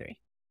 2023.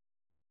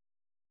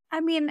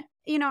 I mean,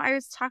 I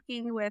was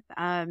talking with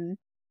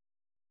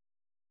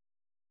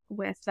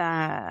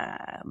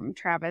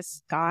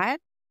Travis Scott.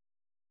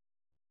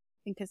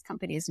 I think his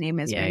company's name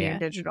is Renew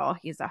Digital.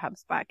 He's a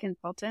HubSpot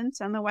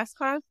consultant on the West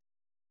Coast.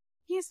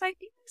 He's like,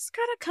 it's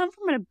got to come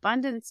from an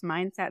abundance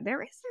mindset.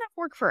 There is enough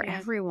work for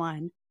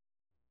everyone.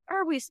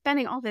 Or are we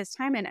spending all this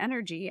time and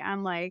energy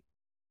on like,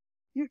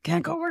 you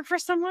can't go work for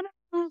someone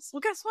else? Well,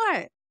 guess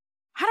what?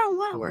 I don't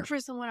want to work for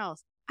someone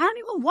else. I don't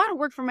even want to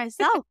work for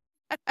myself.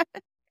 I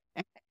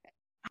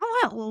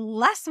want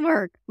less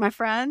work, my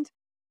friend.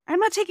 I'm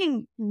not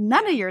taking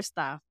none of your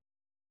stuff.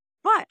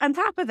 But on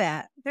top of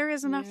that, there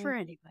is enough for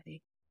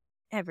anybody.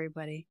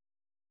 Everybody.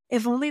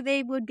 If only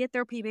they would get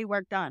their PB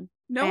work done.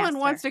 No one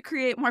wants to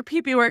create more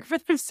PP work for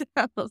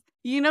themselves.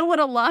 You know what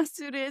a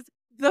lawsuit is?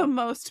 The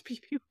most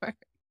PP work.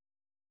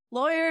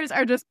 Lawyers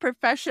are just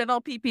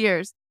professional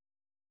PPers.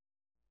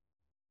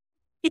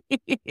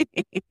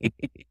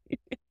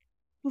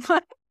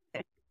 What?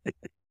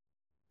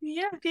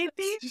 Yeah,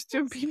 PP. Just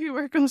doing PP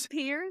work on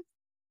peers.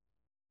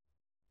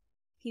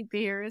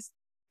 PPers.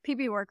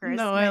 PP workers.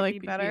 No, I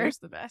like better. PPers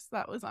the best.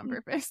 That was on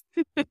purpose.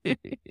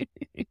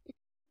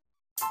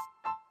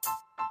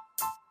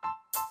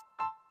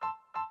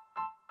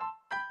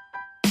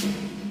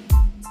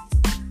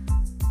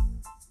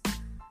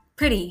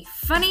 Pretty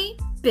funny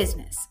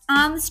business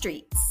on the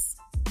streets.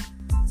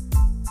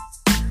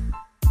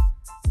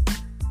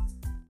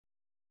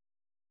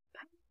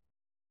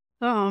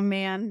 Oh,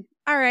 man.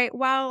 All right.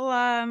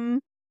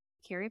 Well,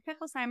 Carrie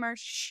Picklesheimer,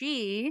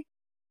 she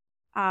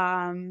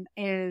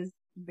is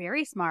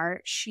very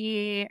smart.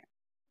 She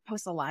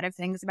posts a lot of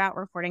things about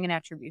reporting and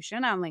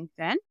attribution on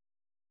LinkedIn.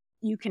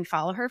 You can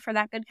follow her for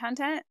that good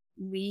content.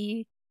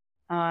 We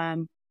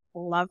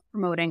love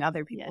promoting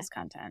other people's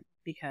content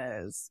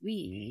because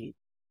we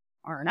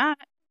are not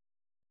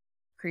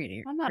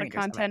creative. I'm not a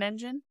content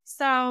engine.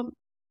 So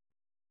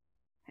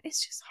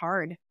it's just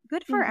hard.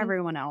 Good for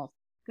everyone else.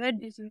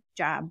 Good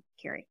job,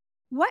 Carrie.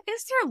 What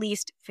is your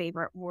least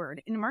favorite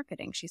word in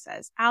marketing? She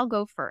says. I'll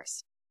go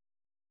first.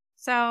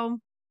 So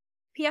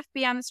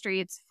PFB on the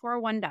streets for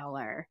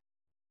 $1.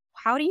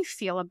 How do you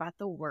feel about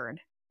the word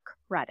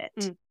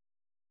credit?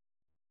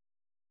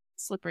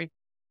 Slippery.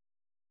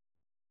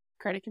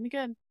 Credit can be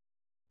good.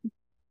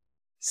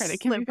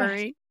 Credit can be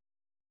bad.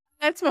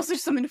 That's mostly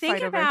just something to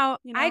fight over.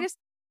 Yes,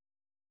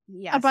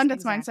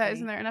 abundance mindset.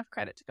 Isn't there enough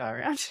credit to go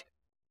around?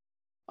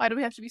 Why do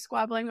we have to be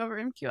squabbling over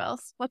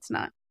MQLs? Let's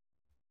not.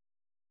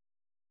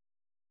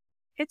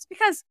 It's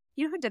because,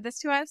 you know who did this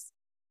to us?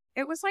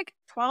 It was like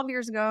 12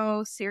 years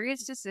ago.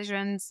 Serious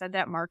Decisions said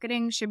that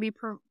marketing should be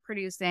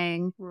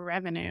producing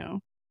revenue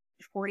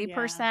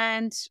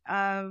 40%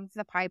 of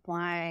the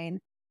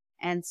pipeline.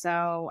 And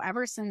so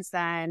ever since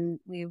then,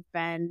 we've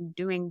been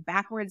doing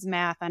backwards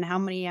math on how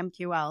many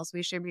MQLs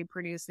we should be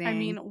producing. I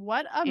mean,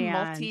 what a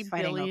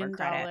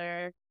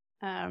multi-billion-dollar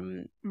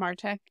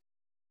MarTech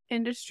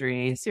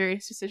industry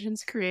Serious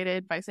Decisions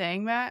created by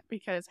saying that,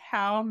 because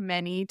how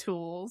many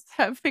tools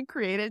have been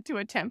created to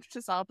attempt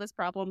to solve this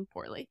problem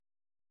poorly?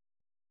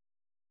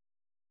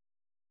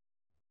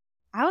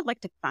 I would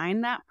like to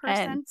find that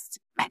person. And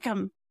smack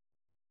 'em.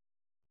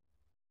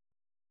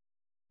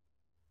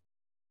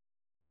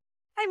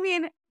 I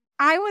mean,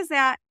 I was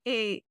at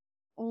a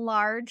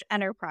large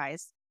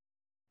enterprise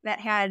that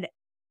had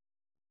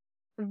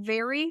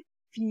very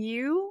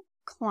few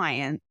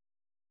clients,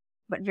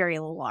 but very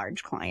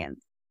large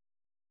clients.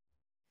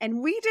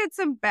 And we did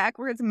some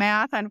backwards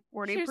math on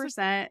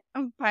 40%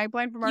 of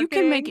pipeline for marketing.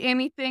 You can make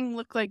anything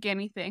look like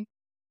anything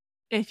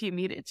if you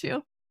need it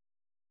to.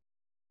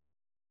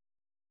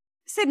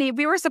 Sydney,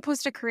 we were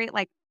supposed to create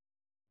like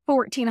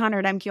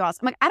 1,400 MQLs.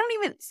 I'm like, I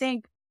don't even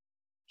think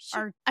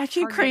I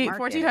can create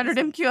 1,400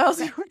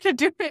 MQLs. You can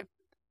do it.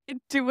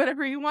 Do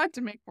whatever you want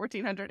to make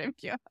 1,400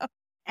 MQLs.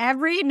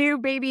 Every new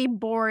baby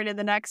born in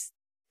the next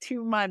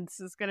 2 months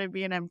is going to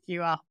be an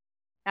MQL.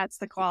 That's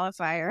the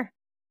qualifier.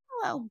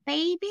 Hello,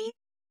 baby.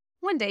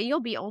 One day you'll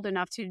be old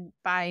enough to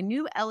buy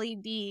new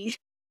LED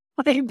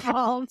light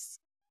bulbs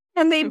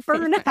and they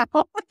burn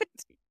out.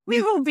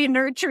 We will be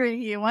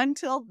nurturing you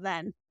until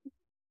then.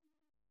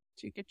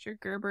 You get your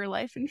Gerber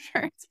life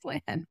insurance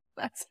plan.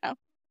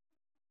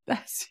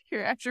 That's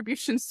your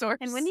attribution source.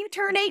 And when you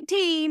turn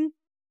 18,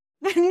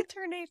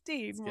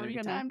 it's going to be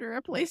time to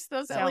replace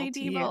those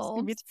LED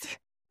bulbs.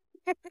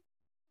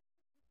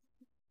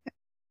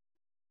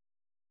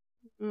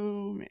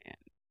 Oh, man.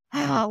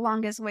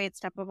 Longest wait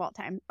step of all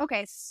time.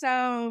 Okay,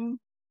 so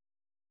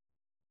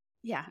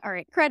yeah, all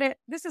right. Credit.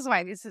 This is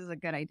why this is a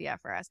good idea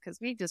for us, because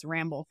we just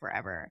ramble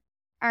forever.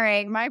 All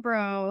right, my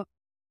bro,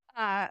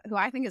 who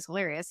I think is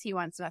hilarious, he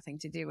wants nothing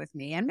to do with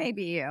me, and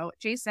maybe you.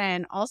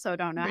 Jason, also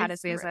don't know how to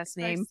say his last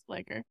name.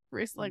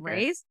 Race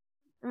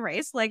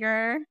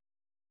Ligger.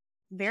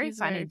 Very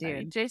funny dude.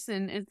 Funny.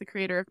 Jason is the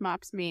creator of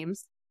Mops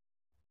memes.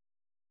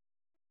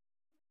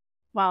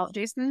 Well,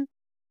 Jason,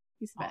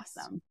 he's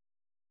awesome.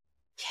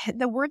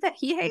 The word that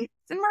he hates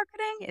in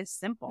marketing is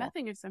simple.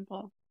 Nothing is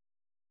simple.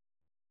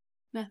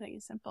 Nothing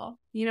is simple.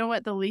 You know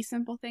what the least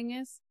simple thing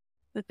is?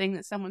 The thing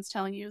that someone's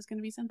telling you is going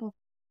to be simple.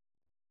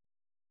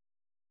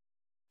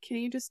 Can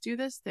you just do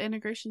this? The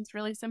integration's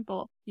really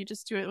simple. You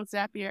just do it with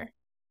Zapier.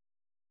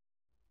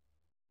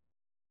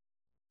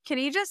 Can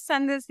you just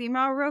send this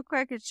email real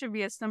quick? It should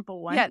be a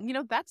simple one. Yeah,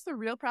 that's the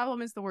real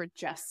problem, is the word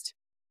just.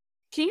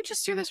 Can you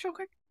just do this real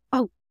quick?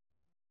 Oh,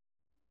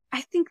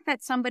 I think that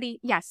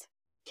yes,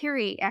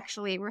 Carrie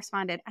actually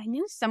responded. I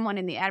knew someone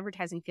in the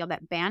advertising field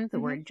that banned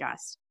the word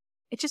just.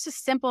 It's just a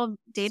simple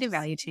data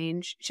value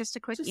change. It's just a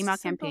quick email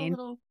campaign.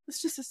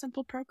 It's just a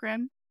simple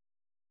program.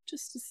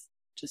 Just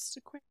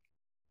a quick.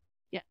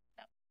 Yeah,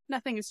 no,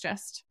 nothing is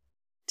just.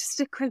 Just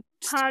a quick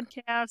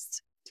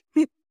podcast.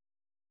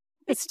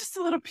 It's just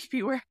a little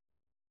PP work.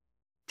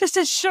 Just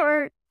a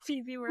short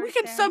PP work. We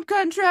can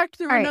subcontract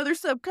through another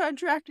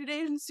subcontracted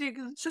agency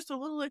because it's just a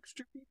little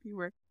extra PP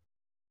work.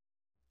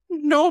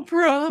 No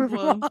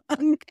problem.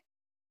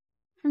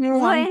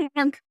 Wrong.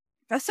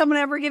 If someone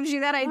ever gives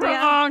you that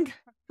idea.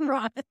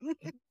 Wrong.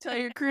 Until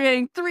you're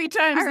creating 3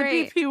 times the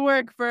PP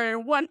work for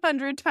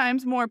 100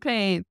 times more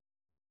pain.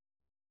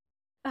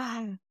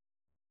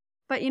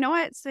 But you know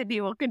what?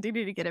 Sydney will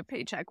continue to get a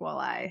paycheck while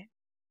I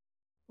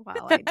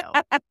don't.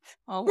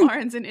 Well,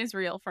 Lauren's in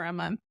Israel for a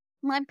month.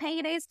 My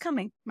payday's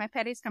coming. All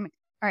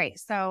right.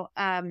 So,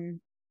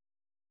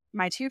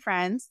 my 2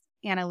 friends,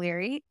 Anna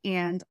Leary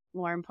and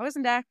Lauren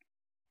Posendek,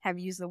 have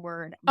used the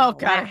word Oh,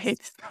 God, I blast.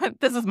 hate this.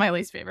 This is my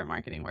least favorite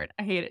marketing word.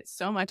 I hate it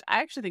so much.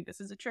 I actually think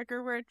this is a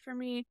trigger word for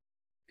me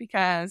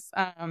because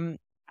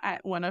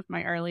at one of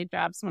my early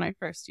jobs when I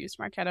first used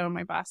Marketo,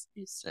 my boss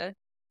used to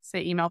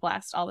say email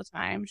blast all the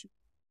time.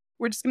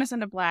 We're just going to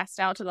send a blast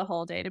out to the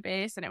whole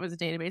database. And it was a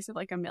database of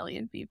like 1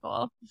 million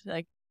people. She's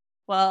like,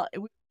 well,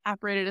 it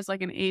operated as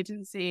like an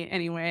agency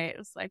anyway. It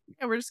was like,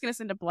 yeah, we're just going to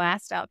send a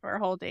blast out to our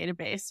whole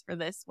database for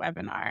this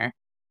webinar.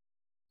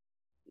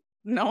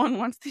 No one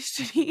wants these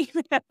shitty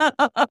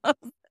emails.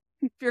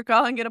 If you're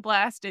calling it a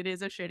blast, it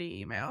is a shitty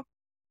email.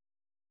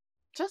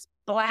 Just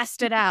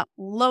blast it out.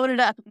 Load it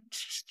up.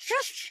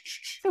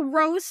 Just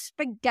throw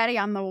spaghetti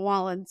on the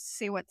wall and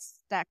see what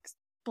sticks.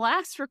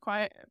 Blast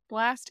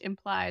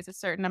implies a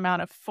certain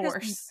amount of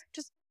force.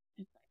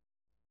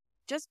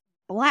 Just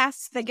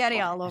blast spaghetti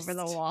all over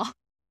the wall.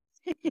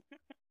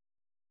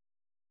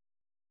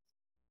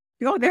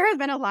 There has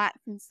been a lot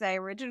since they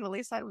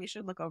originally said we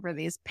should look over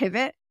these.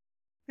 Pivot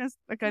is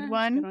a good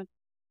one.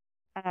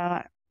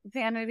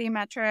 Vanity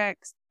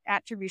metrics,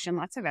 attribution,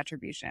 lots of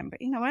attribution.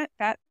 But you know what?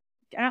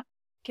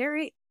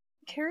 Carrie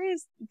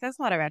does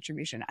a lot of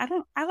attribution.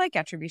 I like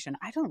attribution.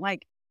 I don't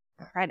like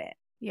credit.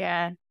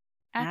 Yeah.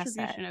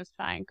 Attribution is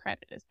fine.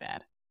 Credit is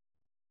bad.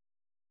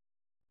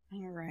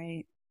 All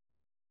right.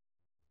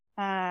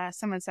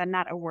 Someone said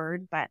not a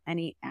word, but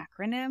any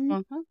acronym.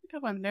 Well, that's a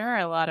good one. There are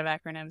a lot of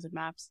acronyms in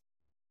maps.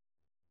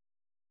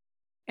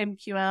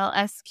 MQL,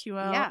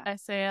 SQL,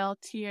 SAL,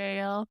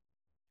 TAL,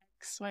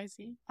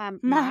 XYZ.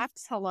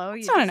 Maps, hello,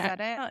 you just said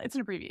it. It's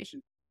an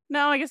abbreviation.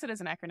 No, I guess it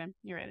is an acronym.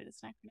 You're right, it is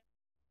an acronym.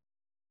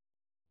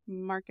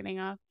 Marketing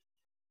off.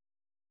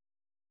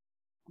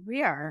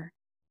 We are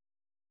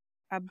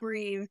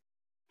PV.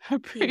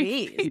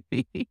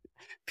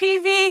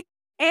 PV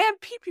and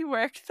PP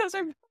work. Those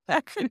are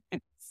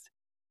acronyms.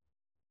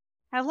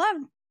 I love,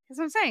 that's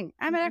what I'm saying.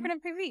 I'm an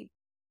acronym PV.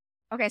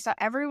 Okay, so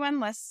everyone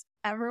lists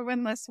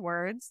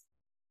words,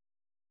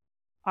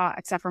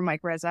 except for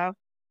Mike Rizzo.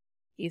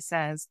 He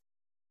says,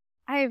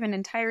 I have an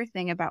entire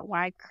thing about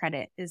why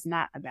credit is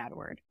not a bad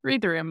word.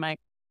 Read through him, Mike.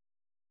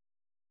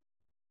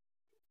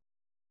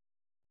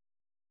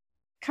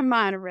 Come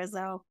on,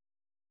 Rizzo.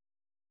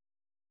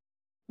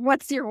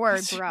 What's your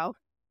word, bro?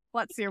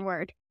 What's your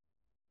word?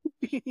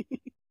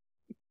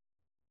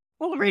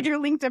 We'll read your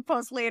LinkedIn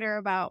post later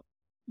about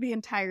the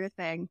entire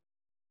thing.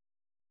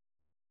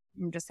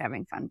 I'm just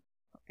having fun.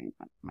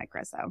 Mike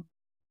Rizzo.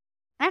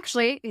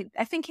 Actually,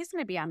 I think he's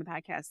going to be on the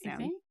podcast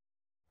soon.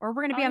 Or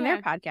we're going to be on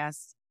their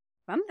podcast.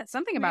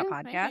 Something about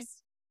podcasts. Maybe.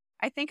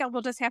 I think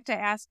we'll just have to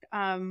ask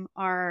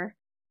our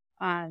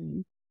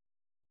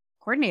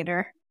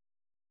coordinator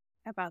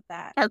about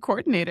that. Our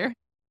coordinator?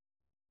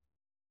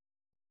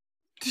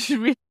 Should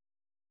we?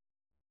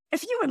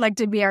 If you would like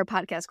to be our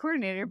podcast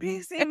coordinator,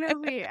 please email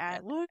me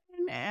at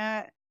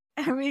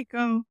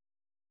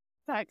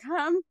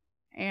logan@amicum.com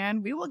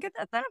and we will get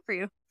that set up for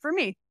you.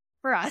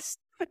 For us.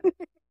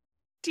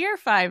 Dear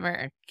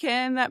Fiverr,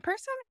 can that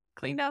person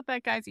clean out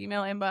that guy's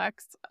email inbox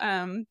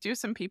do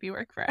some PP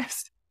work for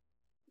us?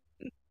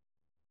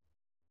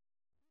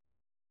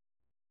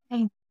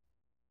 All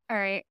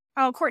right.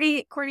 Oh, Courtney,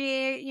 it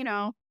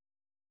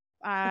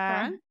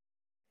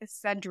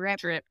said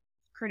drip.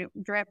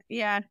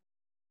 Yeah.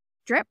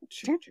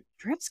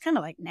 Drip's kind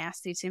of like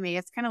nasty to me.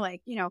 It's kind of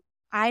like,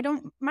 I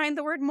don't mind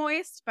the word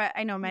moist, but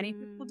I know many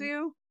people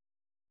do.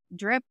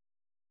 Drip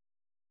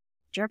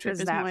is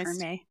that moist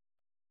for me.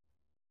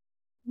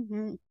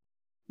 Mm-hmm.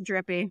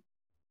 Drippy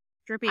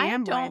I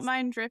and don't moist.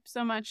 mind drip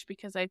so much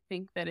because I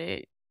think that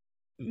it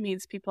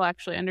means people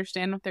actually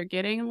understand what they're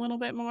getting a little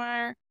bit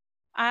more.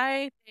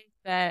 I think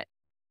that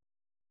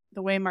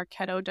the way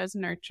Marketo does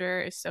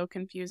nurture is so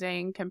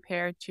confusing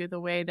compared to the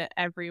way that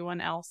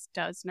everyone else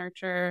does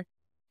nurture,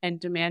 and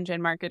demand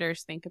gen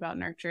marketers think about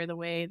nurture the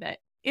way that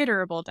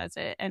Iterable does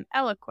it and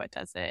Eloquent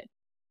does it,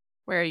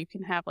 where you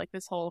can have like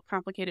this whole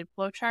complicated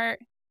flow chart.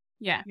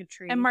 Yeah.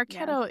 And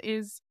Marketo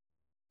is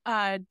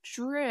a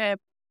drip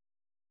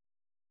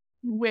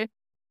with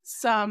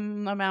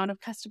some amount of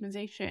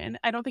customization.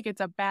 I don't think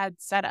it's a bad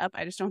setup.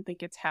 I just don't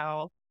think it's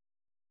how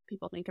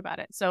people think about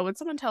it. So when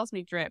someone tells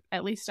me drip,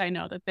 at least I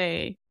know that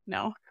they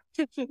know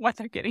what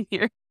they're getting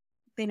here.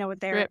 They know what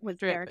they're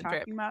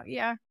talking about.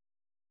 Yeah.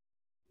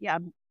 Yeah.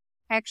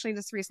 I actually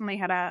just recently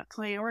had a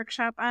client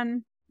workshop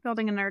on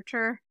building a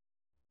nurture.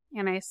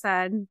 And I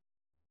said,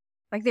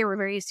 like, they were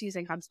very used to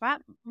using HubSpot,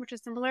 which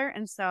is similar.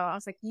 And so I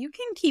was like, you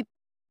can keep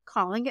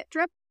calling it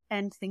drip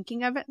and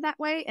thinking of it that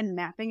way and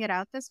mapping it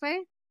out this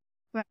way.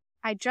 But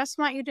I just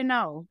want you to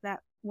know that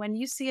when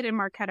you see it in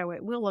Marketo,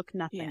 it will look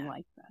nothing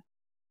like this.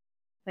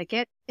 Like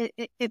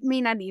it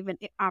may not even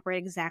operate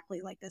exactly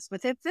like this.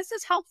 But if this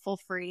is helpful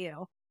for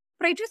you,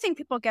 but I do think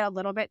people get a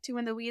little bit too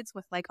in the weeds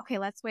with like, okay,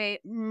 let's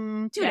wait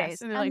 2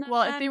 days. And they're like,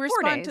 well, if they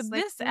respond to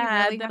this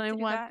ad, then I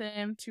want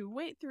them to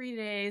wait 3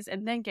 days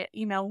and then get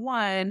email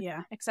 1.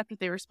 Yeah. Except if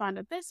they respond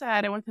to this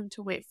ad, I want them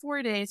to wait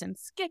 4 days and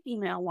skip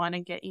email 1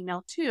 and get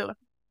email 2.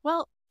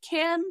 Well,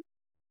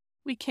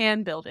 we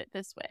can build it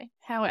this way.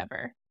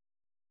 However,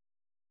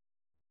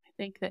 I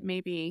think that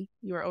maybe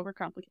you are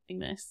overcomplicating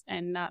this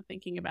and not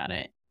thinking about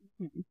it.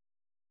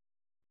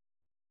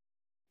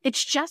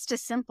 It's just a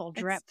simple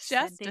drip. It's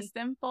just a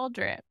simple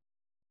drip.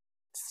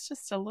 It's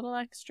just a little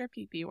extra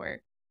pee-pee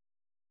work.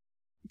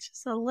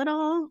 Just a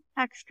little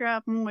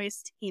extra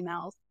moist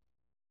emails.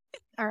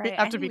 All right,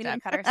 have to be we done. need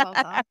to cut ourselves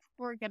off.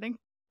 We're getting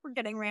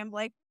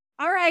rambling.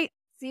 All right,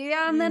 see you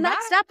on the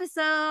next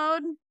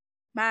episode.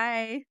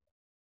 Bye.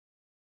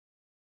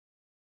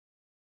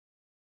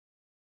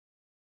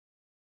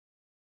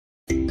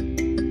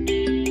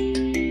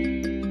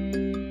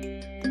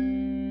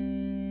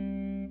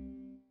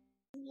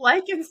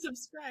 Like and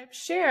subscribe,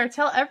 share,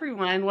 tell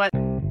everyone what